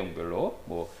주셨죠. 내용별로.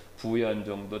 뭐 구연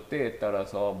정도, 때에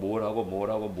따라서 뭘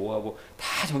하고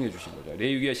다 정해 주신 거죠.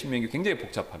 레위기와 신명기 굉장히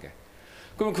복잡하게.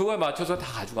 그럼 그거에 맞춰서 다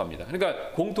가져갑니다.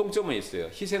 그러니까 공통점은 있어요.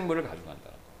 희생물을 가져간다는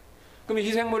거. 그럼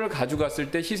희생물을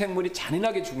가져갔을 때 희생물이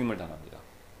잔인하게 죽임을 당합니다.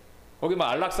 거기 뭐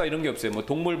안락사 이런 게 없어요. 뭐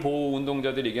동물 보호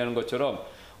운동자들이 얘기하는 것처럼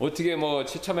어떻게 뭐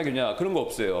처참하겠냐, 그런 거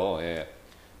없어요.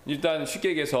 일단 쉽게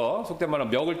얘기해서 속된 말로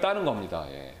멱을 따는 겁니다.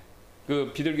 예.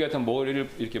 그 비둘기 같은 머리를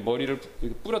이렇게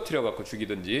부러뜨려 갖고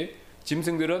죽이든지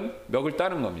짐승들은 멱을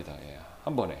따는 겁니다. 예.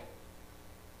 한 번에.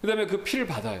 그다음에 그 피를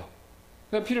받아요.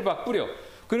 그다음 피를 막 뿌려.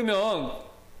 그러면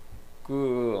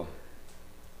그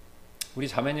우리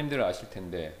자매님들 아실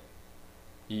텐데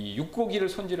이 육고기를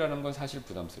손질하는 건 사실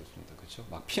부담스럽습니다. 그렇죠?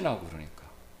 막 피나고 그러니까.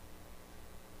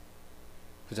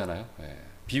 그잖아요. 예.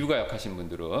 비위가 약하신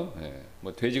분들은 예.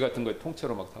 뭐 돼지 같은 거에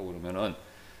통째로 막 타고 그러면은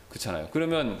그렇잖아요.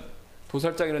 그러면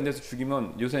도살장 이런 데서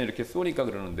죽이면 요새는 이렇게 쏘니까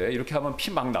그러는데 이렇게 하면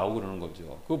피 막 나오고 그러는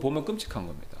거죠. 그거 보면 끔찍한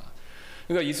겁니다.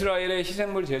 그러니까 이스라엘의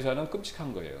희생물 제사는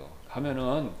끔찍한 거예요.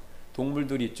 가면은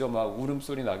동물들이 있죠. 막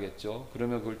울음소리 나겠죠.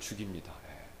 그러면 그걸 죽입니다.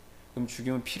 예. 그럼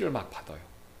죽이면 피를 막 받아요.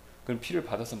 그럼 피를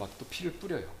받아서 막 또 피를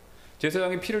뿌려요.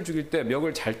 제사장이 피를 죽일 때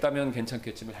멱을 잘 따면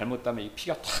괜찮겠지만 잘못 따면 이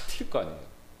피가 탁 튈 거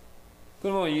아니에요.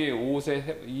 그러면 이게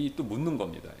옷에 또 묻는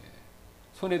겁니다. 예.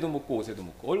 손에도 묻고 옷에도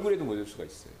묻고 얼굴에도 묻을 수가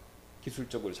있어요.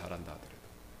 기술적으로 잘한다 하더라도.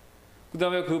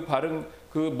 그다음에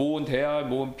그 모은 대야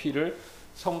모은 피를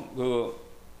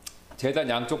제단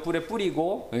양쪽 뿔에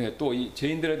뿌리고 예, 또 이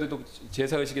죄인들에도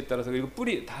제사 의식에 따라서 이거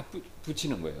뿌리 다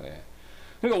붙이는 거예요. 예.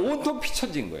 그러니까 온통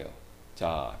피천진 거예요.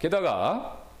 자,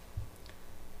 게다가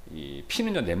이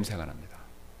피는요 냄새가 납니다.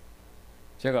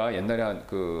 제가 옛날에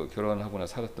그 결혼하거나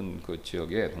살았던 그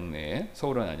지역에 동네에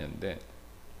서울은 아니었는데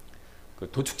그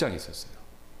도축장이 있었어요.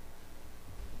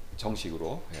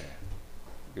 정식으로 예.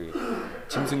 그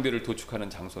짐승들을 도축하는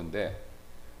장소인데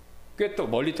꽤 또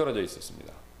멀리 떨어져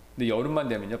있었습니다. 근데 여름만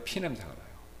되면요 피 냄새가 나요.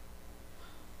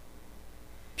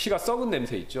 피가 썩은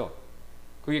냄새 있죠.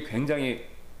 그게 굉장히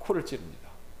코를 찌릅니다.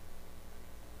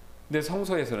 근데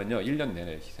성소에서는요 1년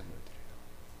내내 희생물을 드려요.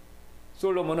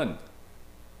 솔로몬은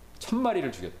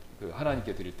 1000마리를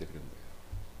하나님께 드릴 때 그런 거예요.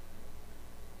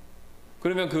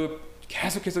 그러면 그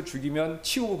계속해서 죽이면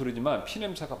치우고 그러지만 피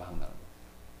냄새가 막 나는 거예요.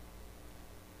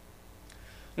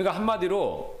 그러니까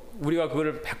한마디로 우리가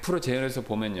그거를 100% 재현해서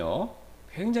보면요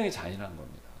굉장히 잔인한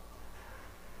겁니다.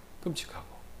 끔찍하고.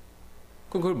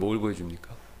 그럼 그걸 뭘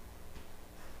보여줍니까?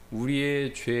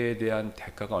 우리의 죄에 대한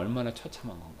대가가 얼마나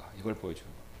처참한 건가 이걸 보여주는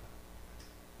겁니다.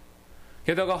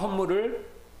 게다가 헌물을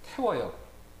태워요.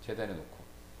 제단에 놓고.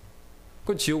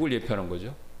 그건 지옥을 예표하는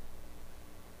거죠.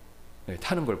 네,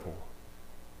 타는 걸 보고.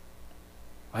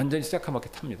 완전히 새까맣게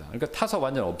탑니다. 그러니까 타서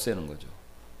완전 없애는 거죠.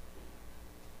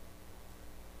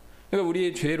 그러니까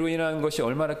우리의 죄로 인한 것이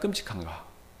얼마나 끔찍한가.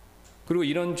 그리고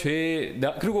이런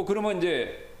그리고 그러면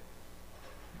이제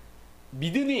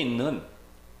믿음이 있는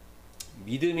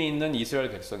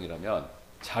이스라엘 백성이라면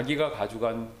자기가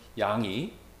가져간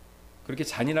양이 그렇게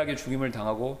잔인하게 죽임을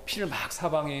당하고 피를 막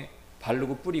사방에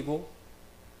바르고 뿌리고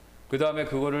그 다음에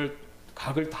그거를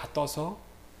각을 다 떠서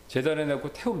제단에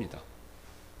내고 태웁니다.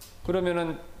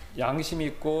 그러면은 양심이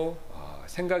있고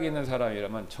생각이 있는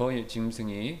사람이라면 저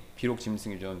짐승이 비록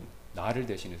짐승이지만 나를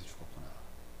대신해서 죽었구나.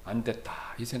 안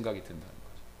됐다. 이 생각이 든다는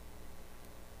거죠.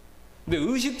 근데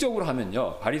의식적으로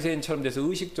하면요. 바리새인처럼 돼서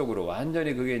의식적으로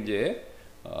완전히 그게 이제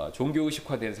종교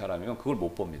의식화된 사람이면 그걸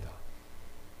못 봅니다.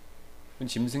 그건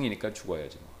짐승이니까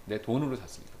죽어야지 뭐. 내 돈으로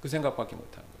샀으니까. 그 생각밖에 못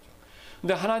하는 거죠.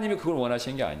 근데 하나님이 그걸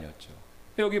원하시는 게 아니었죠.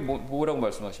 여기 뭐라고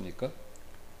말씀하십니까?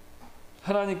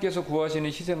 하나님께서 구하시는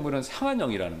희생물은 상한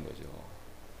영이라는 거죠.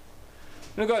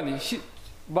 그러니까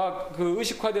막 그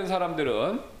의식화된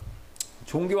사람들은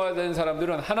종교화된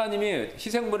사람들은 하나님이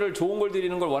희생물을 좋은 걸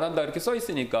드리는 걸 원한다 이렇게 써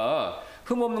있으니까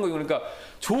흠없는 거 그러니까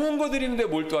좋은 거 드리는데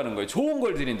몰두하는 거예요. 좋은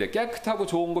걸 드리는데 깨끗하고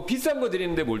좋은 거 비싼 거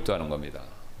드리는데 몰두하는 겁니다.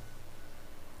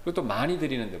 그리고 또 많이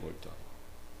드리는데 몰두하고.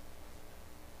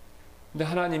 근데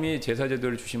하나님이 제사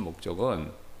제도를 주신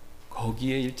목적은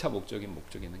거기에 1차 목적이 있는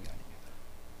게 아닙니다.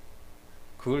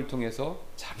 그걸 통해서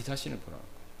자기 자신을 보라는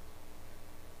거예요.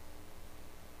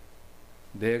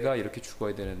 내가 이렇게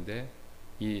죽어야 되는데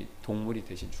이 동물이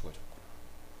대신 죽어줬구나.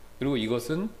 그리고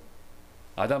이것은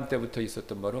아담 때부터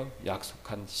있었던 바로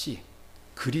약속한 씨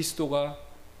그리스도가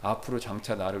앞으로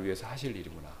장차 나를 위해서 하실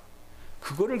일이구나.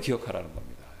 그거를 기억하라는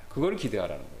겁니다. 그거를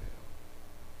기대하라는 거예요.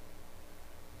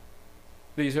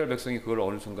 근데 이스라엘 백성이 그걸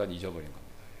어느 순간 잊어버린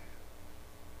겁니다.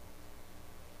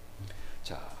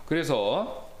 자,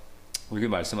 그래서 여기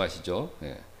말씀하시죠.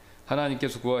 네.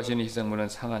 하나님께서 구하시는 희생물은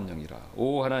상한 영이라.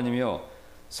 오 하나님이여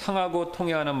상하고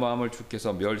통회하는 마음을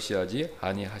주께서 멸시하지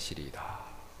아니하시리이다.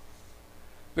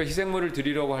 그러니까 희생물을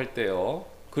드리려고 할 때요.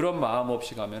 그런 마음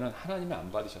없이 가면은 하나님이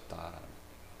안 받으셨다라는 겁니다.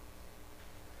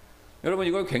 여러분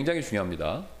이거 굉장히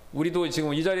중요합니다. 우리도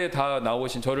지금 이 자리에 다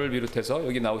나오신 저를 비롯해서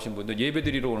여기 나오신 분들 예배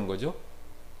드리러 오는 거죠.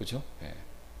 그렇죠? 예.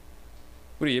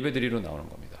 우리 예배 드리러 나오는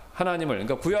겁니다. 하나님을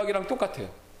그러니까 구약이랑 똑같아요.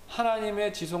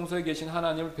 하나님의 지성소에 계신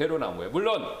하나님을 뵈러 나온 거예요.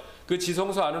 물론 그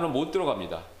지성소 안에는 못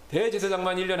들어갑니다.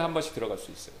 대제사장만 1년에 한 번씩 들어갈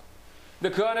수 있어요.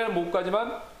 근데 그 안에는 못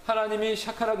가지만 하나님이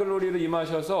샤카라 글로리로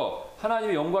임하셔서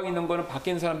하나님의 영광이 있는 거는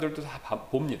밖에 있는 사람들도 다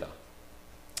봅니다.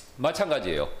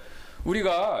 마찬가지예요.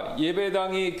 우리가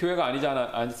예배당이 교회가 아니지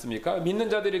않습니까? 믿는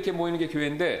자들이 이렇게 모이는 게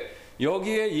교회인데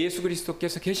여기에 예수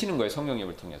그리스도께서 계시는 거예요.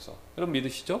 성령님을 통해서. 여러분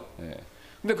믿으시죠? 네.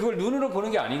 근데 그걸 눈으로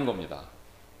보는 게 아닌 겁니다.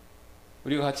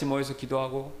 우리가 같이 모여서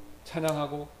기도하고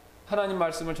찬양하고 하나님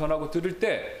말씀을 전하고 들을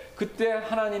때 그때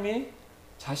하나님이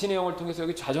자신의 영을 통해서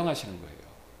여기 좌정하시는 거예요.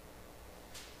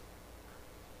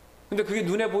 근데 그게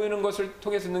눈에 보이는 것을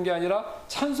통해서 듣는 게 아니라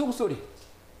찬송 소리.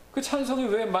 그 찬송이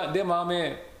왜 내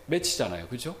마음에 맺히잖아요.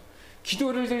 그죠?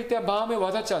 기도를 드릴 때 마음에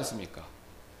와닿지 않습니까?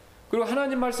 그리고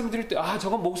하나님 말씀 드릴 때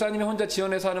저건 목사님이 혼자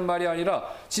지어내서 하는 말이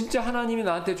아니라 진짜 하나님이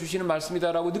나한테 주시는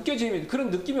말씀이다라고 느껴지는 그런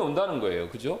느낌이 온다는 거예요.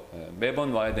 그죠?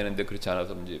 매번 와야 되는데 그렇지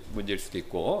않아서 문제일 수도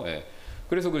있고.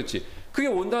 그래서 그렇지. 그게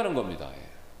온다는 겁니다.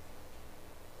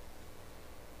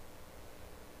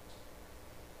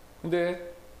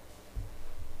 근데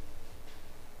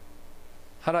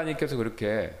하나님께서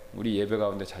그렇게 우리 예배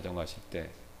가운데 자정하실 때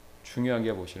중요한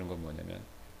게 보시는 건 뭐냐면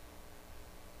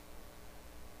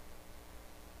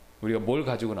우리가 뭘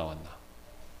가지고 나왔나,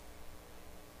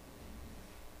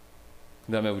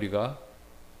 그 다음에 우리가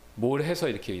뭘 해서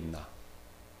이렇게 있나,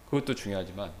 그것도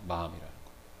중요하지만 마음이라는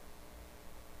거예요.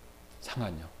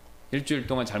 상한 영. 일주일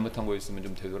동안 잘못한 거 있으면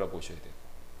좀 되돌아보셔야 돼요.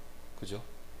 그죠?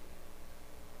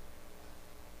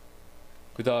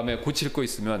 그 다음에 고칠 거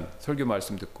있으면 설교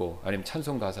말씀 듣고 아니면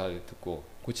찬송 가사 듣고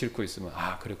고칠 거 있으면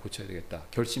그래 고쳐야 되겠다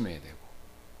결심해야 되고,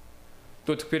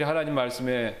 또 특별히 하나님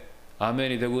말씀에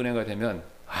아멘이 되고 은혜가 되면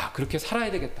그렇게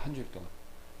살아야 되겠다 한 주일 동안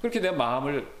그렇게 내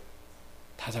마음을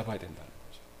다 잡아야 된다는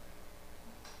거죠.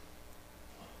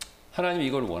 하나님이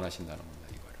이걸 원하신다는 겁니다.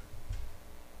 이거를.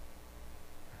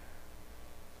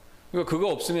 그러니까 그거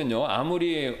없으면요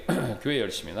아무리 교회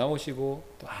열심히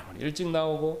나오시고 또 아무리 일찍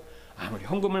나오고 아무리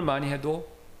헌금을 많이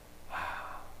해도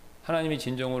하나님이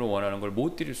진정으로 원하는 걸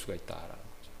못 드릴 수가 있다라는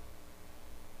거죠.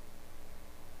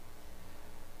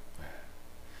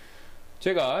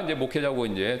 제가 이제 목회자고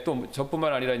이제 또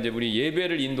저뿐만 아니라 이제 우리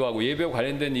예배를 인도하고 예배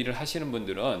관련된 일을 하시는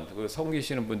분들은 그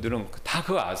섬기시는 분들은 다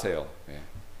그거 아세요.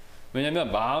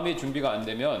 왜냐하면 마음의 준비가 안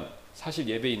되면 사실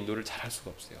예배 인도를 잘 할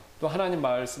수가 없어요. 또 하나님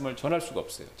말씀을 전할 수가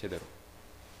없어요. 제대로.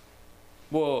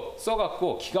 뭐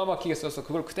써갖고 기가 막히게 써서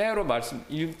그걸 그대로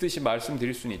읽듯이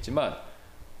말씀드릴 수는 있지만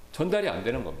전달이 안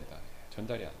되는 겁니다.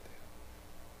 전달이 안 돼요.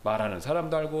 말하는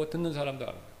사람도 알고 듣는 사람도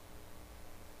알아요.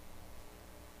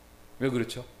 왜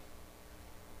그렇죠?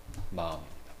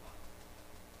 마음입니다.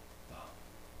 마음.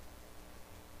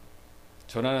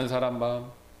 전하는 사람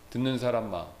마음, 듣는 사람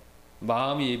마음,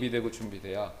 마음이 예비되고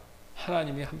준비돼야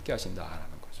하나님이 함께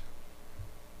하신다라는 거죠.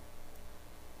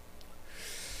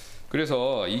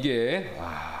 그래서 이게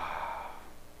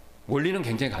원리는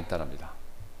굉장히 간단합니다.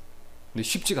 근데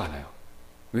쉽지가 않아요.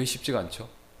 왜 쉽지가 않죠?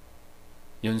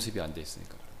 연습이 안 돼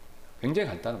있으니까 그런 겁니다. 굉장히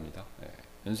간단합니다.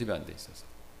 연습이 안 돼 있어서.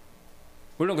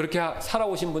 물론 그렇게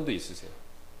살아오신 분도 있으세요.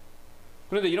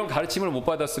 그런데 이런 가르침을 못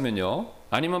받았으면요,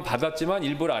 아니면 받았지만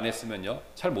일부러 안 했으면요,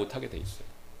 잘 못하게 돼 있어요.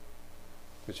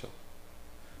 그렇죠?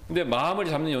 근데 마음을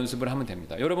잡는 연습을 하면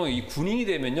됩니다. 여러분 이 군인이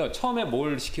되면요, 처음에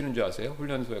뭘 시키는 줄 아세요?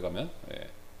 훈련소에 가면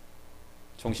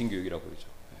정신교육이라고 그러죠.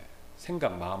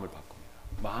 생각, 마음을 바꿉니다.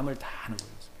 마음을 다 하는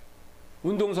거예요.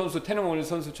 운동선수, 태릉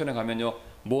선수촌에 가면요,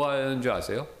 뭐 하는 줄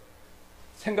아세요?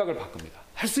 생각을 바꿉니다.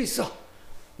 할 수 있어.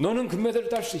 너는 금메달을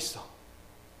딸 수 있어.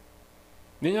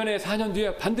 내년에 4년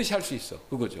뒤에 반드시 할 수 있어.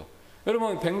 그거죠.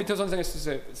 여러분 100m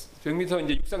선생했을 때 100m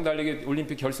이제 육상 달리기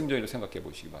올림픽 결승전이라고 생각해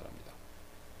보시기 바랍니다.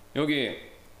 여기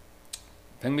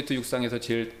 100m 육상에서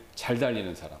제일 잘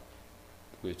달리는 사람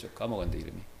누구였죠? 까먹었는데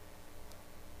이름이.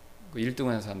 그 1등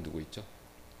한 사람 누구 있죠?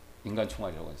 인간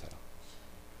총알이라고 한 사람.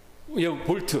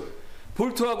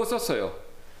 볼트하고 썼어요.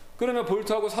 그러면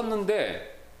볼트하고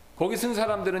섰는데 거기 쓴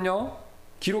사람들은요,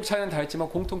 기록 차이는 다 있지만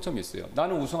공통점이 있어요.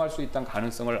 나는 우승할 수 있다는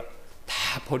가능성을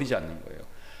다 버리지 않는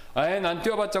거예요. 난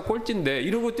뛰어봤자 꼴찌인데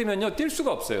이러고 뛰면요, 뛸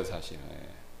수가 없어요 사실.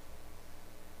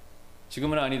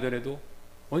 지금은 아니더라도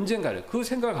언젠가는 그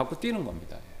생각을 갖고 뛰는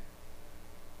겁니다.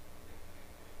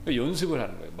 연습을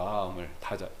하는 거예요. 마음을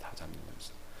다 잡는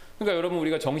연습. 그러니까 여러분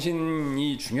우리가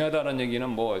정신이 중요하다는 얘기는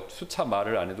뭐 수차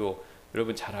말을 안 해도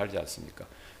여러분 잘 알지 않습니까?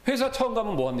 회사 처음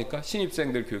가면 뭐 합니까?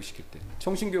 신입생들 교육시킬 때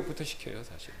정신교육부터 시켜요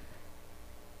사실.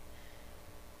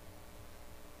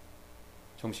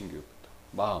 정신교육부터.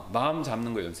 마음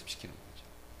잡는 거 연습시키는 거죠.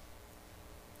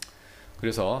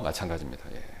 그래서 마찬가지입니다.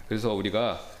 그래서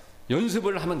우리가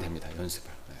연습을 하면 됩니다.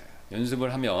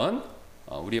 연습을 하면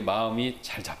우리의 마음이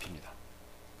잘 잡힙니다.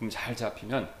 그럼 잘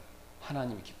잡히면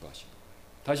하나님이 기뻐하시는 거예요.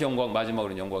 다시 영광,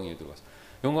 마지막으로는 영광이 들어가서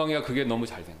영광이가 그게 너무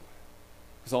잘 된 거예요.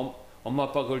 그래서 엄마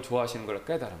아빠 그걸 좋아하시는 걸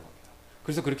깨달은 겁니다.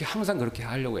 그래서 그렇게 항상 그렇게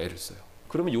하려고 애를 써요.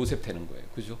 그러면 요셉 되는 거예요.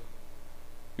 그죠?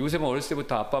 요셉은 어렸을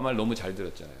때부터 아빠 말 너무 잘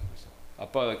들었잖아요. 그래서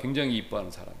아빠가 굉장히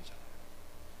이뻐하는 사람이잖아요.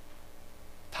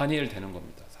 다니엘 되는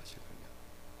겁니다. 사실 그러면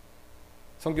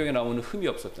성경에 나오는 흠이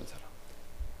없었던 사람.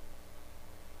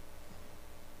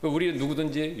 우리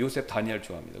누구든지 요셉 다니엘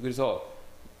좋아합니다. 그래서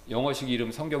영어식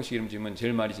이름, 성경식 이름 지으면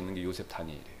제일 많이 짓는 게 요셉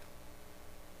다니엘이에요.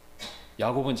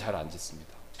 야곱은 잘 안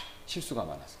짓습니다. 실수가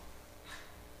많아서.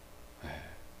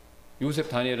 요셉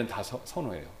다니엘은 다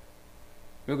선호해요.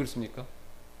 왜 그렇습니까?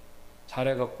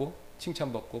 잘해갖고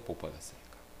칭찬받고 복받았으니까.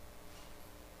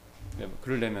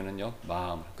 그러려면은요,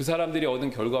 마음을, 그 사람들이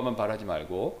얻은 결과만 바라지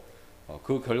말고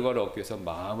그 결과를 얻기 위해서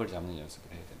마음을 잡는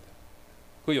연습을 해야 된다.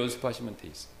 그 연습하시면 돼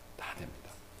있어요. 다 됩니다.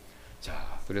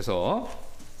 자, 그래서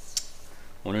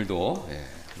오늘도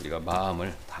우리가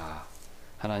마음을 다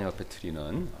하나님 앞에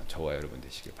드리는 저와 여러분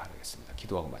되시길 바라겠습니다.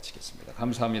 기도하고 마치겠습니다.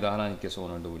 감사합니다. 하나님께서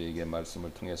오늘도 우리에게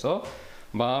말씀을 통해서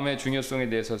마음의 중요성에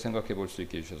대해서 생각해 볼 수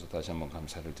있게 해주셔서 다시 한번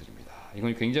감사를 드립니다.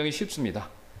 이건 굉장히 쉽습니다.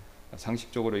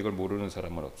 상식적으로 이걸 모르는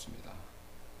사람은 없습니다.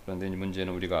 그런데 이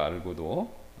문제는 우리가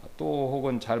알고도 또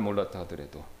혹은 잘 몰랐다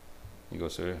하더라도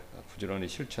이것을 부지런히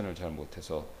실천을 잘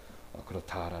못해서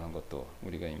그렇다라는 것도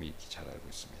우리가 이미 익히 잘 알고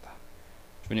있습니다.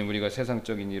 주님, 우리가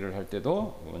세상적인 일을 할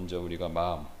때도 먼저 우리가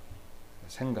마음,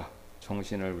 생각,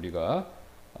 정신을 우리가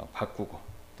바꾸고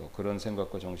또 그런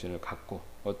생각과 정신을 갖고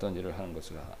어떤 일을 하는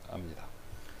것을 압니다.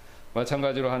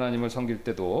 마찬가지로 하나님을 섬길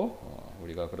때도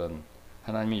우리가 그런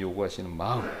하나님이 요구하시는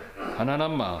마음,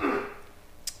 가난한 마음,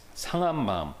 상한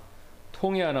마음,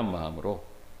 통회하는 마음으로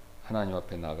하나님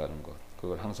앞에 나가는 것,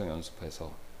 그걸 항상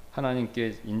연습해서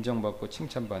하나님께 인정받고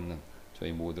칭찬받는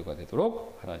저희 모두가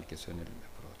되도록 하나님께서 은혜를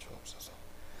베풀어 주옵소서.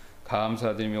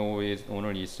 감사드리며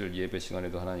오늘 있을 예배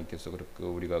시간에도 하나님께서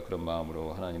우리가 그런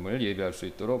마음으로 하나님을 예배할 수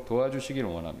있도록 도와주시길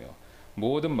원하며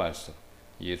모든 말씀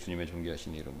예수님의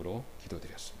존귀하신 이름으로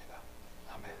기도드렸습니다.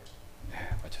 아멘. 네,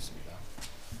 마쳤습니다.